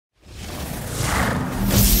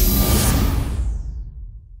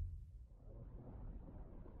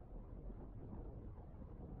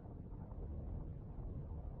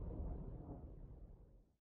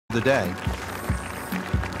the day.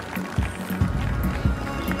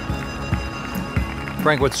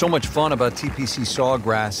 Frank, what's so much fun about TPC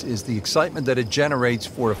Sawgrass is the excitement that it generates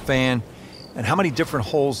for a fan and how many different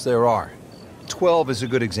holes there are. 12 is a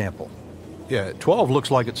good example. Yeah, 12 looks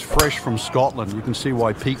like it's fresh from Scotland. You can see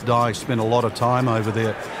why Pete Dye spent a lot of time over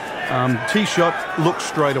there. Tee shot looks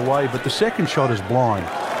straight away, but the second shot is blind.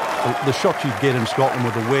 The shot you get in Scotland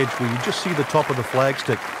with a wedge where you just see the top of the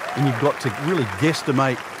flagstick and you've got to really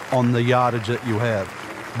guesstimate on the yardage that you have.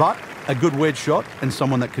 But a good wedge shot and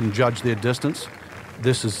someone that can judge their distance,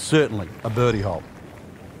 this is certainly a birdie hole.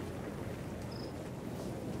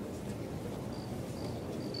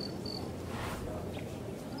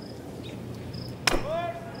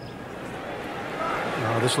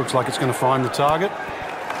 This looks like it's going to find the target.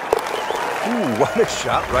 Ooh, what a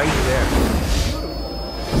shot right there.